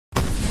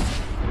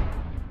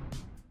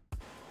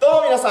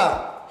皆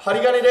さん、は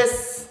りがねで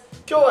す。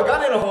今日はガ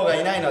ネの方が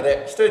いないの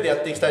で一人でや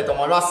っていきたいと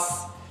思いま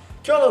す。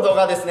今日の動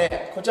画はです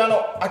ね、こちらの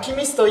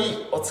AKIMist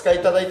Eをお使いい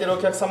ただいているお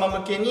客様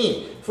向け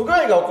に不具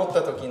合が起こっ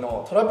た時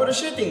のトラブル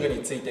シューティング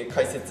について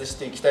解説し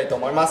ていきたいと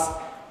思います。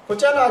こ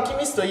ちらの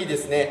AKIMist Eで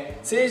すね、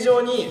正常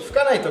に吹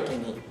かない時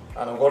に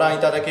ご覧い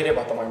ただけれ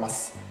ばと思いま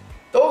す。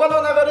動画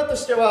の流れと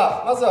して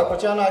は、まずはこ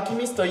ちらの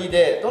AKIMist E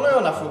でどのよ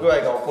うな不具合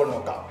が起こるの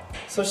か、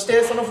そし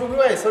てその不具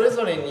合それ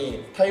ぞれ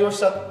に対応し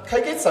た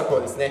解決策を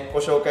ですね、ご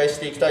紹介し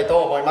ていきたいと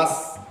思いま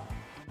す。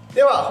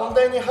では本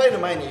題に入る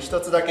前に一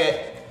つだ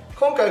け、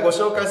今回ご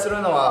紹介す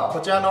るのはこ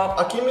ちらの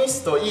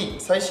AKIMist E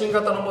最新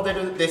型のモデ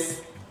ルで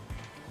す。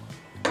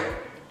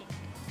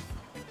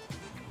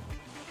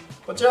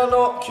こちら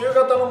の旧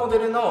型のモデ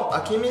ルの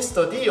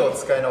AKIMist D をお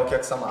使いのお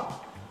客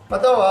様、ま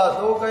たは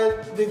動画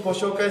でご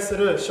紹介す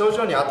る症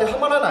状に当ては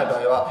まらない場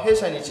合は弊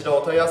社に一度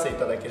お問い合わせい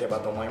ただければ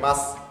と思いま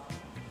す。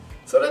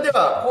それで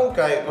は今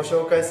回ご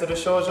紹介する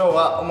症状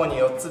は主に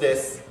4つで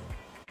す。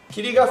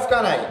霧が吹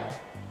かない、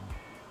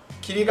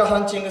霧がハ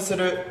ンチングす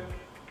る、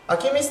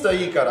AKIMist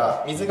E か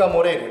ら水が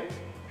漏れる、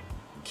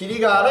霧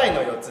が荒い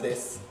の4つで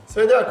す。そ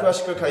れでは詳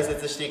しく解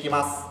説していき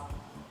ます。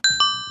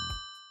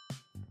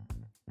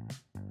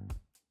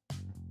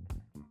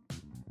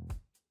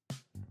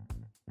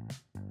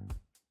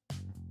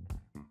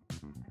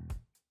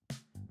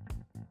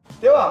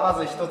では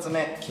まず1つ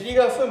目、霧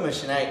が噴霧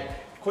しない、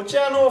こち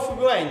らの不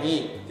具合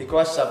に出く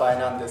わした場合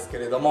なんですけ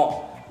れど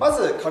も、ま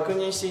ず確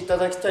認していた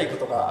だきたいこ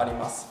とがあり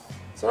ます。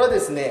それはで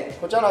すね、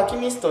こちらの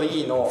AKIMist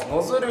E の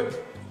ノズル、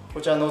こ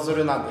ちらノズ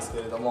ルなんですけ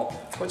れども、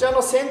こちら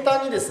の先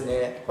端にです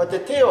ね、こうやっ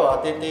て手を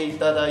当ててい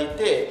ただい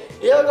て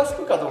エアが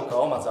吹くかどうか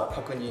をまずは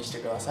確認して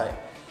ください。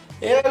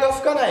エアが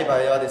吹かない場合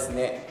はです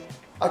ね、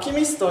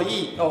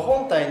AKIMist E の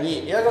本体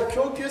にエアが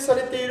供給さ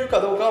れているか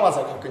どうかをまず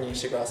は確認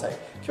してください。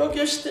供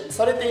給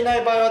されていな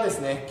い場合はです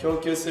ね、供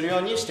給するよ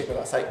うにしてく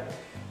ださい。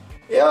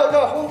エア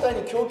が本体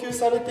に供給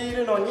されてい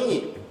るの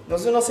にノ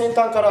ズルの先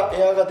端から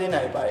エアが出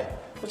ない場合、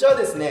こちらは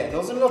ですね、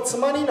ノズルの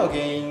詰まりの原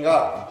因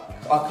が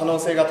可能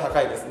性が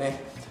高いです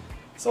ね。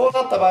そう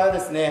なった場合はで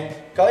す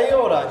ね、概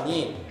要欄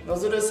にノ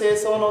ズル清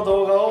掃の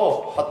動画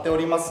を貼ってお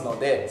りますの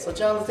で、そ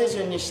ちらの手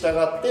順に従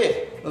っ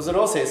てノズ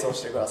ルを清掃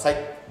してください。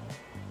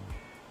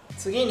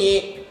次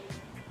に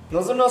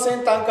ノズルの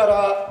先端か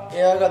ら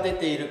エアが出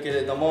ているけ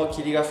れども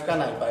霧が吹か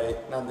ない場合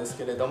なんです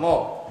けれど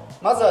も、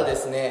まずはで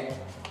す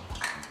ね、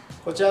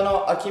こちら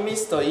の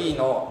AKIMist E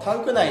のタ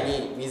ンク内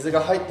に水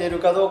が入っている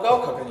かどうか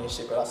を確認し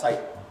てください。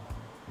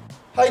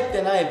入っ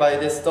てない場合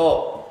です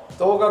と、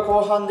動画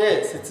後半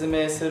で説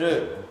明す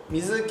る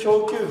水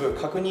供給部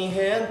確認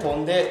編へ飛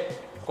んで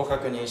ご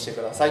確認して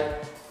ください。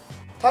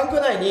タン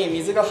ク内に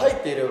水が入っ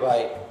ている場合、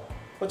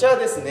こちら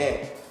です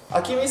ね、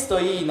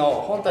AKIMist E の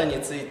本体に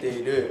ついて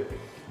いる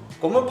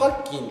ゴムパ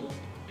ッキン、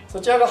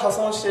そちらが破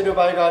損している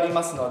場合があり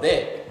ますの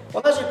で、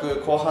同じ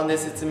く後半で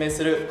説明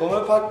するゴ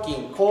ムパッキ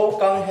ン交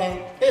換編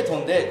へ飛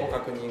んでご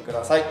確認く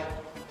ださい。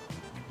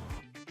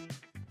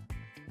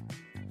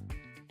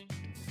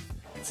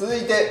続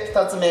いて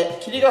2つ目、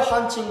霧が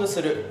ハンチング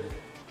する。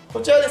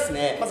こちらです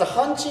ね、まず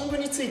ハンチング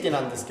についてな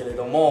んですけれ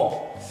ど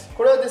も、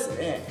これはです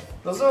ね、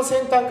ノズルの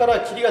先端か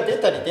ら霧が出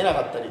たり出な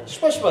かったりシ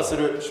ュパシュパす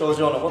る症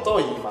状のことを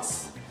言いま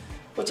す。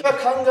こちら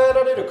考え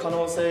られる可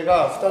能性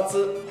が2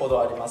つほ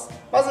どあります。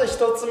まず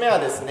1つ目は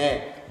です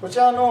ね、こち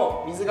ら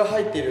の水が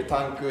入っている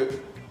タン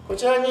ク、こ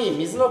ちらに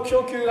水の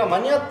供給が間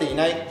に合ってい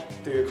ない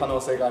という可能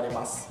性があり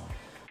ます。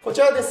こ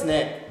ちらです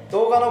ね、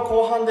動画の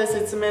後半で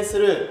説明す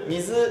る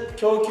水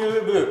供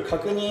給部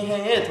確認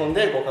編へ飛ん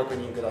でご確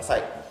認くださ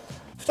い。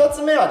2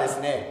つ目はです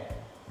ね、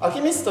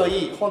AKIMist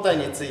E 本体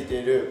について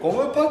いるゴ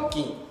ムパッ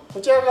キン、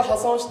こちらが破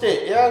損し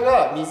てエア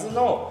が水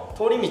の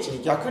通り道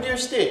に逆流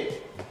し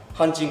て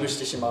ハンチングし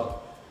てしまう。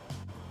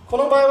こ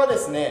の場合はで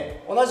す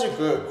ね、同じ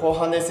く後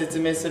半で説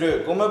明す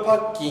るゴムパ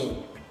ッキ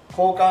ン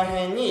交換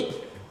編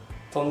に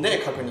飛んで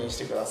確認し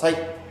てください。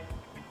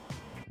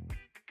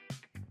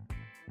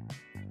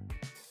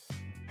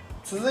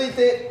続い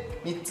て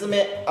3つ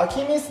目、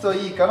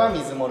AKIMist E から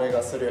水漏れ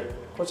がする。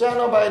こちら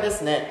の場合で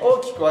すね、大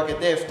きく分け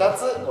て2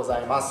つござ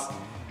います。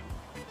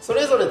そ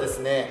れぞれです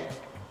ね、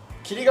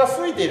霧が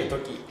吹いている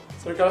時、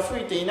それから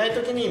吹いていない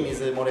時に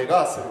水漏れ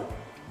がする。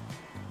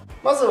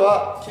まず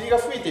は霧が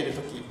吹いている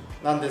時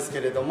なんですけ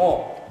れど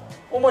も、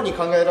主に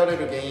考えられ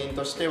る原因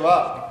として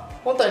は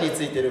本体に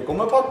ついているゴ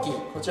ムパッキン、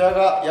こちら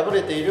が破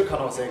れている可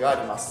能性があ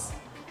ります。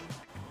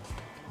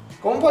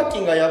ゴムパッキ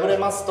ンが破れ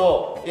ます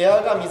とエ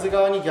アが水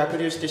側に逆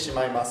流してし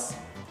まいます。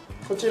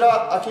こち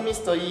ら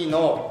AKIMist E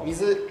の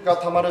水が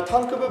たまるタ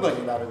ンク部分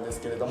になるんで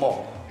すけれど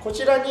も、こ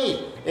ちら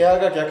にエア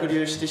が逆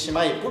流してし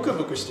まいブク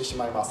ブクしてし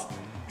まいます。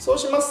そう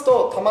します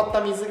と溜まっ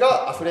た水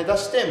が溢れ出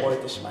して漏れ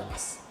てしまいま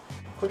す。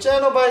こち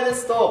らの場合で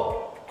す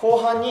と後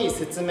半に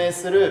説明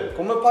する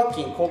ゴムパッ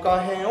キン交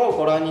換編を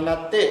ご覧に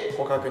なって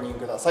ご確認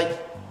ください。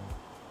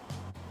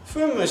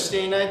噴霧して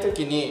いない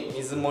時に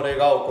水漏れ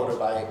が起こる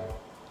場合、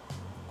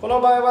この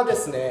場合はで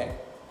す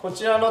ね、こ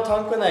ちらの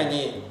タンク内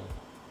に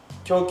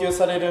供給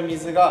される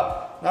水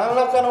が何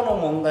らかの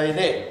問題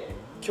で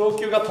供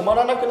給が止ま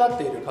らなくなっ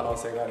ている可能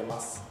性がありま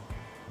す。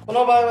こ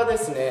の場合はで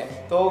す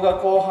ね、動画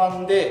後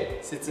半で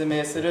説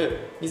明す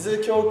る水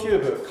供給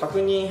部確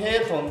認編へ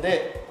飛ん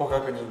でご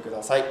確認く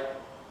ださい。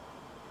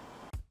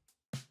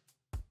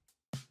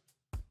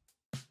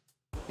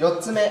4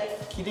つ目、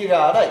霧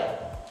が荒い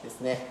で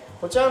すね。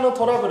こちらの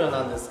トラブル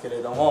なんですけ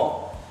れど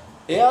も、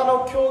エア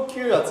の供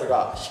給圧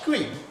が低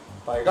い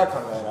場合が考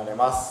えられ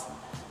ます。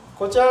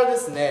こちらで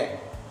す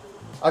ね、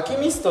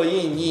AKIMist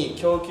E に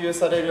供給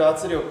される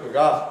圧力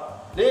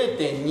が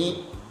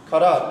 0.2 か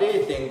ら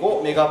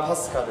 0.5 メガパ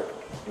スカル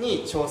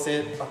に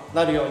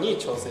なるように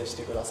調整し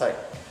てください。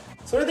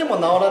それでも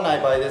治らな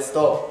い場合です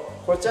と、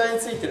こちらに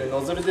ついている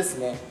ノズルです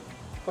ね、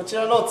こち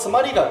らの詰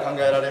まりが考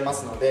えられま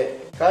すの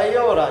で、概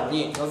要欄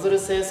にノズル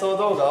清掃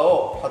動画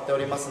を貼ってお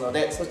りますの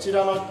で、そち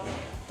らの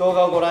動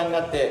画をご覧に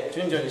なって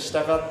順序に従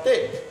っ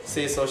て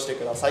清掃して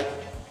ください。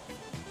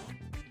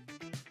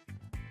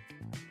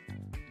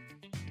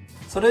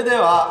それで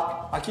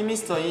は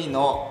AKIMist E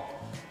の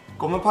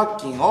ゴムパッ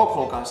キンを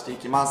交換してい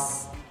きま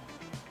す。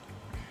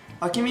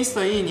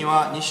AKIMist E に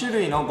は2種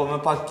類のゴム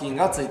パッキン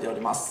がついており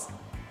ます。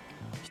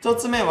1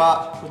つ目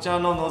はこちら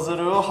のノズ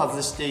ルを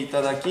外してい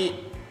ただ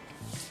き、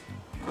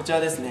こちら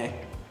です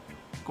ね、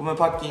ゴム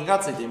パッキンが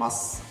ついていま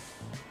す。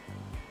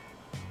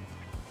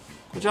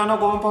こちらの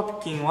ゴムパ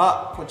ッキン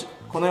は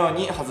このよう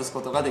に外すこ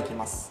とができ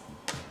ます。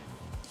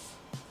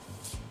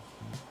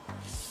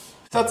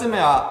2つ目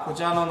はこ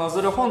ちらのノ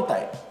ズル本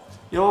体、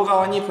両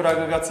側にプラ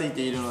グがつい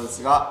ているので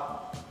す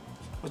が、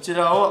こち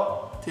ら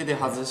を手で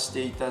外し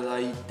ていただ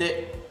い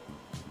て、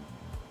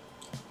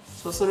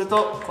そうする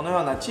とこの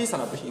ような小さ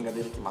な部品が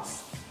出てきま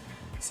す。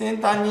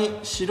先端に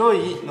白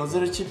いノズ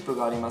ルチップ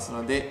があります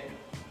ので、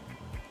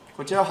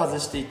こちらを外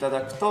していた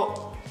だく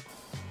と、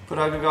プ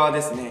ラグ側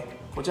ですね、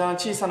こちらの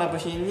小さな部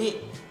品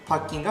にパ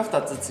ッキンが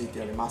2つつい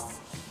ております。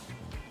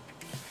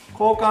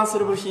交換す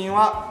る部品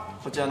は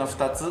こちらの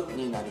2つ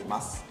になり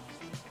ます。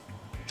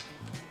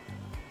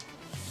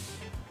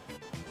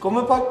ゴ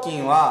ムパッキ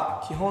ン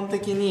は基本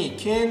的に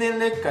経年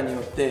劣化によ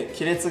って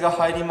亀裂が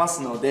入りま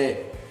すの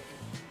で、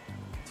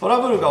トラ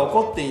ブルが起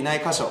こっていない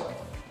箇所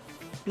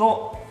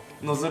の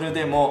ノズル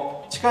で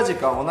も近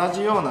々同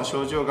じような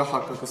症状が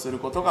発覚する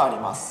ことがあり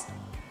ます。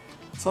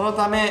その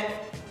た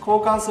め交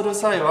換する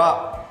際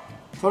は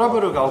トラブ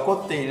ルが起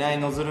こっていない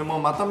ノズルも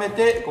まとめ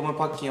てゴム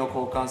パッキンを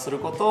交換する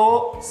こと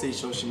を推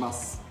奨しま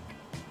す。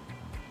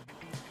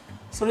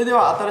それで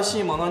は新し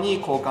いものに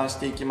交換し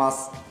ていきま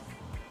す。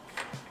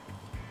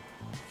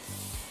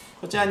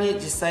こちらに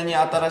実際に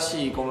新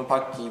しいゴムパ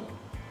ッキン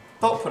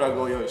とプラ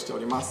グを用意してお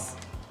ります。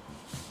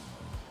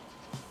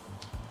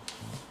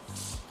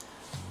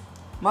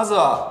まず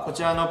はこ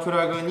ちらのプ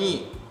ラグ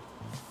に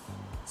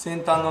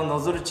先端のノ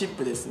ズルチッ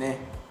プですね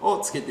を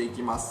つけてい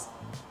きます。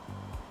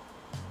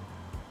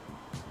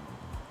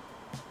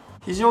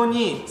非常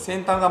に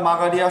先端が曲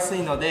がりやす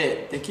いの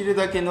で、できる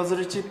だけノズ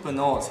ルチップ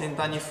の先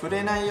端に触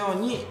れないよう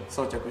に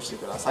装着して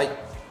ください。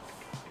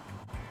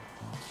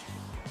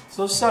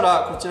そした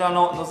らこちら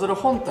のノズル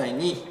本体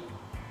に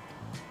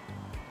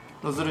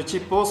ノズルチ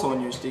ップを挿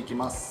入していき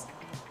ます。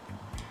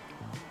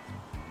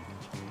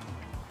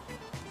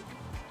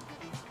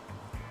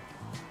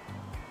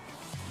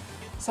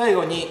最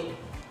後に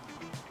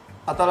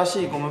新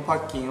しいゴムパ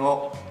ッキン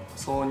を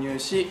挿入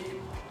し、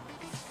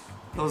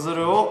ノズ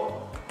ル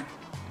を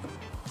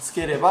つ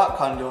ければ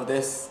完了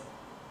です。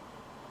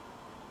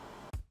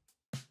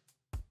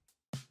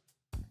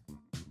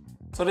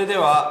それで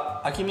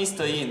は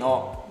AKIMist E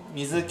の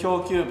水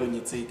供給部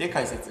について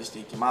解説して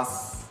いきま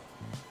す。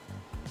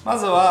ま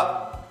ず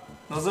は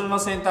ノズルの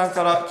先端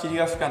から霧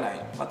が吹かない、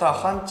または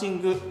ハンチ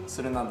ング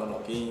するなど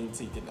の原因に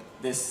ついて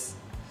です。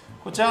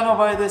こちらの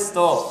場合です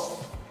と、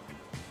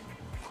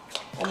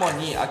主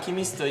に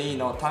AKIMist E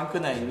のタンク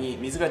内に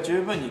水が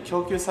十分に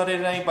供給され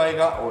ない場合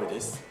が多い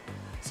です。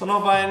その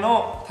場合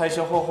の対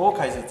処方法を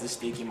解説し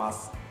ていきま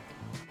す。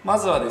ま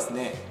ずはです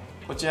ね、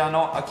こちら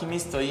の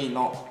AKIMist E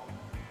の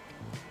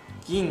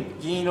銀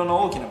色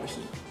の大きな部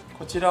品、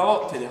こちら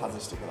を手で外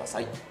してくだ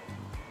さい。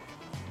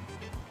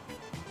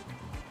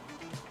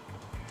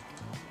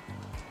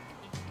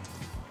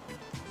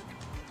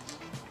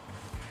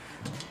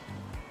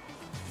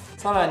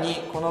さらに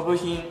この部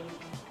品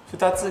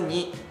2つ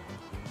に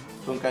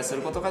分解す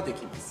ることがで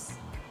きます。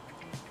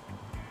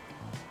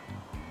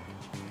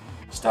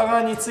下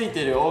側につい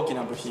ている大き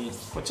な部品、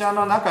こちら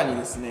の中に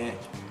ですね、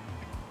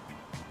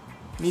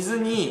水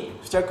に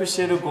付着し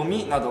ているゴ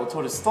ミなどを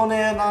取るスト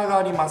レーナーが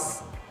ありま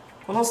す。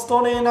このス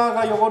トレーナ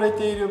ーが汚れ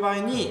ている場合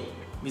に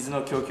水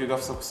の供給が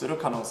不足する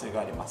可能性が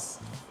ありま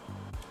す。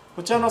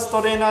こちらのス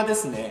トレーナーで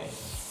すね、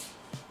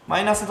マ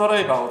イナスドラ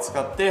イバーを使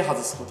って外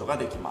すことが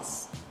できま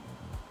す。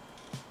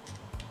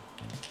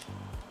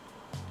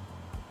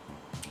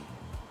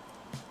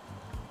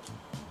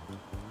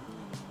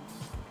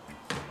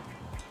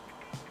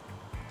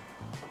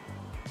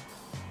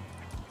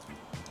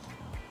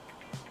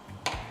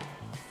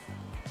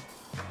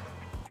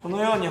この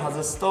ように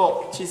外す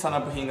と小さな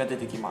部品が出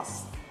てきま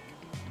す。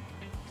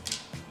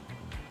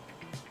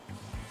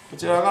こ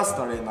ちらがス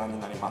トレーナー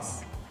になりま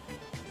す。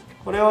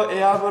これを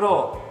エアブ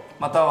ロ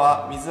ーまた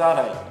は水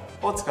洗い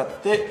を使っ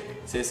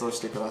て清掃し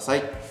てくださ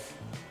い。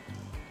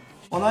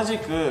同じ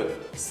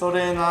くスト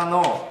レーナー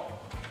の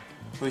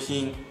部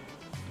品、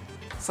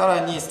さ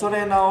らにスト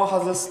レーナーを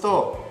外す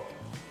と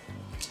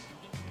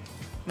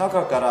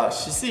中から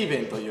止水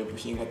弁という部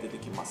品が出て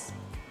きます。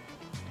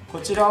こ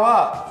ちら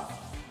は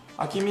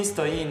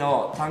AKIMist E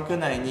のタンク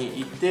内に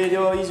一定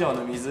量以上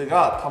の水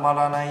がたま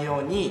らないよ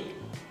うに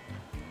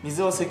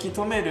水をせき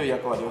止める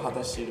役割を果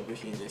たしている部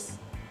品です。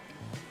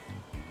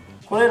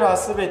これら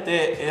すべ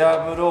てエ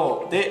アブ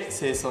ローで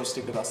清掃し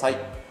てください。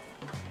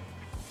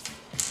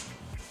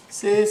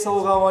清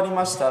掃が終わり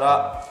ました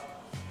ら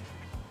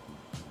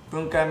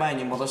分解前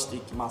に戻してい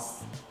きま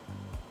す。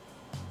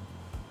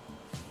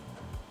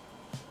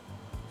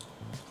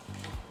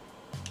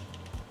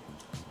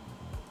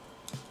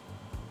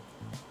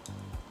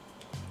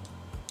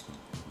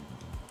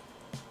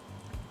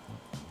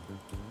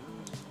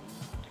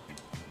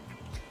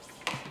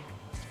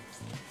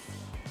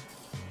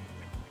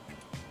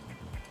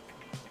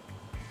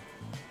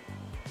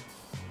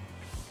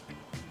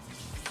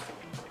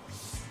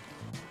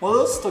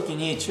戻す時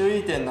に注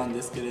意点なん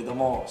ですけれど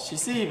も、止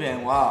水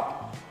弁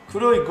は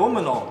黒いゴ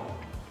ムの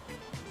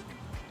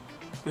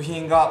部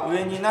品が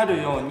上になる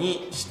よう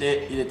にし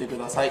て入れてく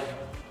ださい。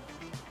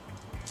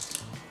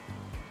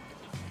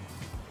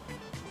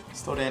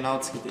ストレーナーを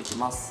つけていき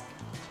ます。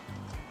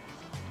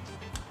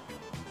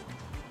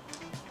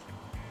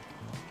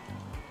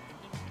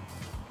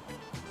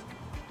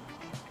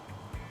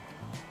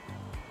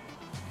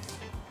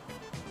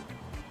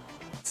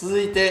続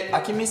いて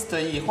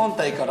AKIMist E 本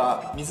体か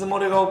ら水漏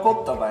れが起こ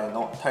った場合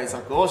の対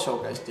策を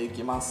紹介してい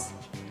きます。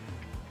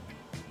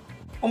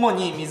主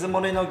に水漏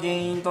れの原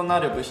因とな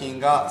る部品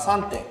が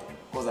3点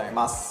ござい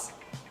ます。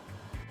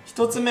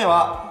1つ目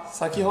は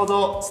先ほ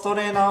どスト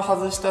レーナーを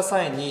外した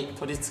際に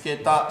取り付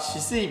けた止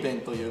水弁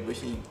という部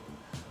品、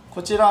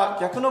こちら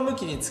逆の向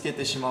きにつけ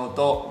てしまう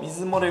と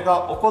水漏れ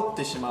が起こっ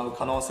てしまう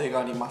可能性が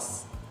ありま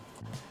す。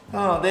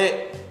なの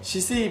で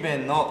止水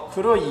弁の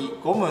黒い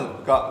ゴ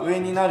ムが上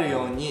になる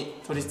ように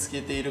取り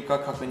付けているか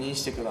確認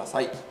してくださ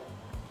い。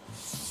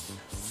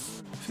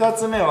2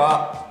つ目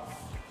は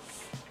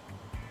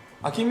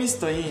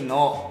AKIMist E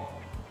の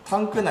タ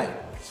ンク内、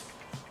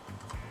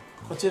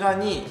こちら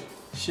に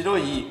白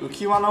い浮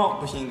き輪の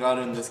部品があ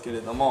るんですけれ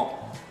ど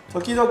も、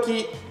時々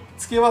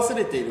付け忘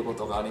れているこ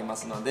とがありま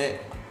すの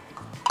で、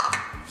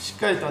しっ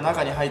かりと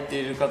中に入って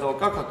いるかどう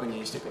か確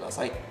認してくだ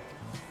さい。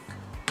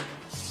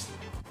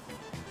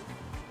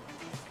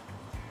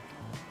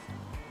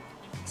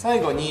最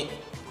後に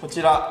こ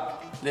ちら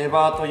レ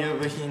バーという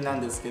部品な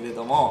んですけれ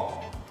ど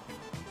も、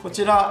こ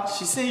ちら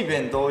止水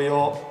弁同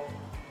様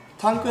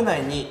タンク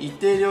内に一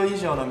定量以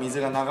上の水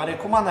が流れ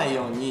込まない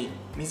ように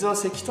水を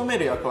せき止め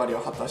る役割を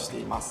果たして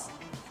います。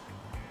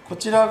こ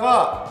ちら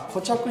が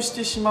固着し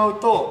てしま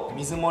うと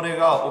水漏れ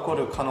が起こ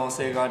る可能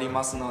性があり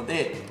ますの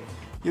で、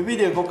指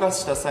で動か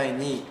した際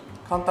に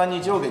簡単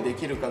に上下で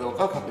きるかどう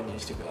か確認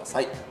してくだ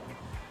さい。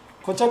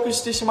固着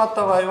してしまっ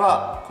た場合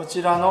はこ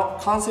ちらの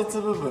関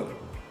節部分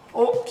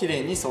をき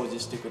れいに掃除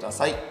してくだ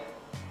さい。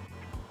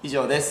以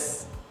上で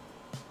す。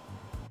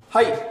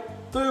はい、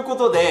というこ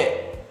と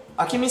で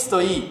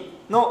AKIMist E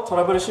のト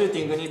ラブルシューテ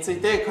ィングにつ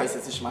いて解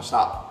説しまし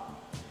た。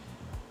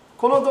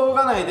この動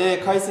画内で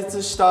解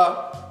説し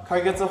た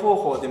解決方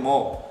法で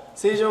も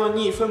正常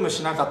に噴霧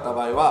しなかった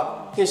場合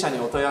は弊社に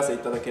お問い合わせい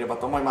ただければ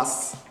と思いま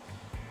す。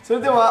そ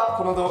れでは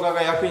この動画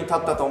が役に立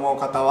ったと思う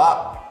方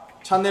は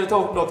チャンネル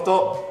登録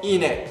といい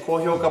ね、高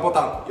評価ボ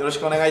タンよろし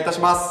くお願いいたし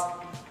ます。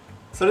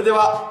それで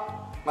は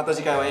また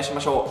次回お会いし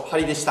ましょう。ハ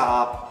リでし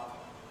た。